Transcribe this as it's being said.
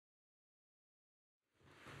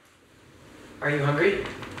Are you hungry?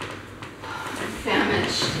 I'm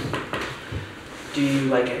famished. Do you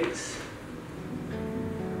like eggs?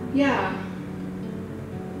 Yeah.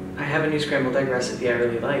 I have a new scrambled egg recipe I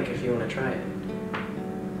really like if you want to try it.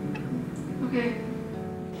 Okay.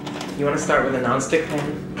 You want to start with a non-stick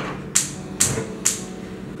pan.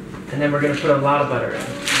 And then we're going to put a lot of butter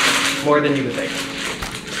in. More than you would think.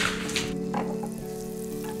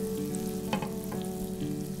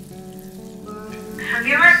 Have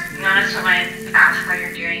you ever noticed when I ask how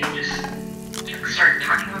you're doing, you just start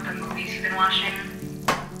talking about the movies you've been watching?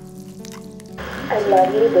 I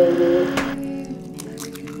love you, baby.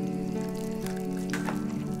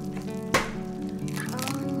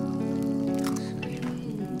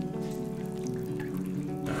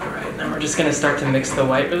 Alright, now we're just going to start to mix the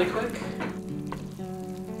white really quick.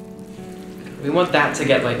 We want that to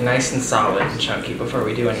get like nice and solid and chunky before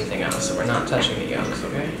we do anything else, so we're not touching the yolks,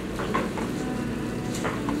 okay?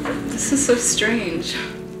 This is so strange.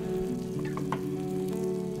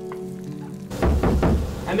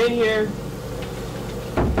 I'm in here.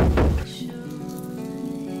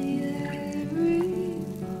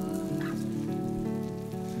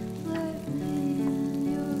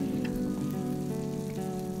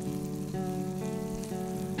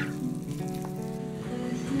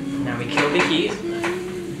 Now we kill the heat.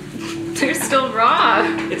 They're still raw.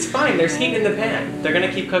 It's fine, there's heat in the pan. They're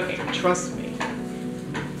gonna keep cooking, trust me.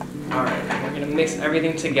 Alright, we're gonna mix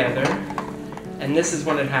everything together. And this is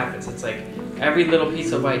when it happens. It's like every little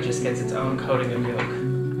piece of white just gets its own coating of yolk.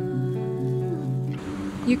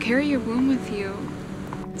 You carry your womb with you.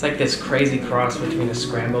 It's like this crazy cross between a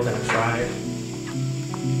scrambled and a fried.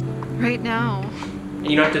 Right now. And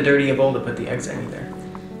you don't have to dirty a bowl to put the eggs in either.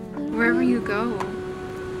 Wherever you go.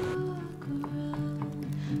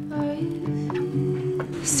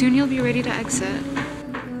 Soon you'll be ready to exit.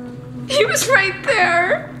 He was right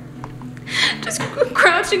there! Just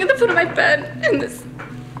crouching at the foot of my bed in this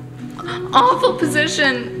awful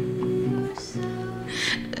position.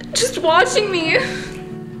 Just watching me.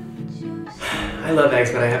 I love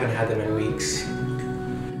eggs, but I haven't had them in weeks.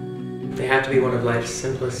 They have to be one of life's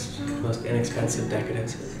simplest, most inexpensive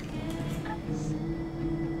decadences.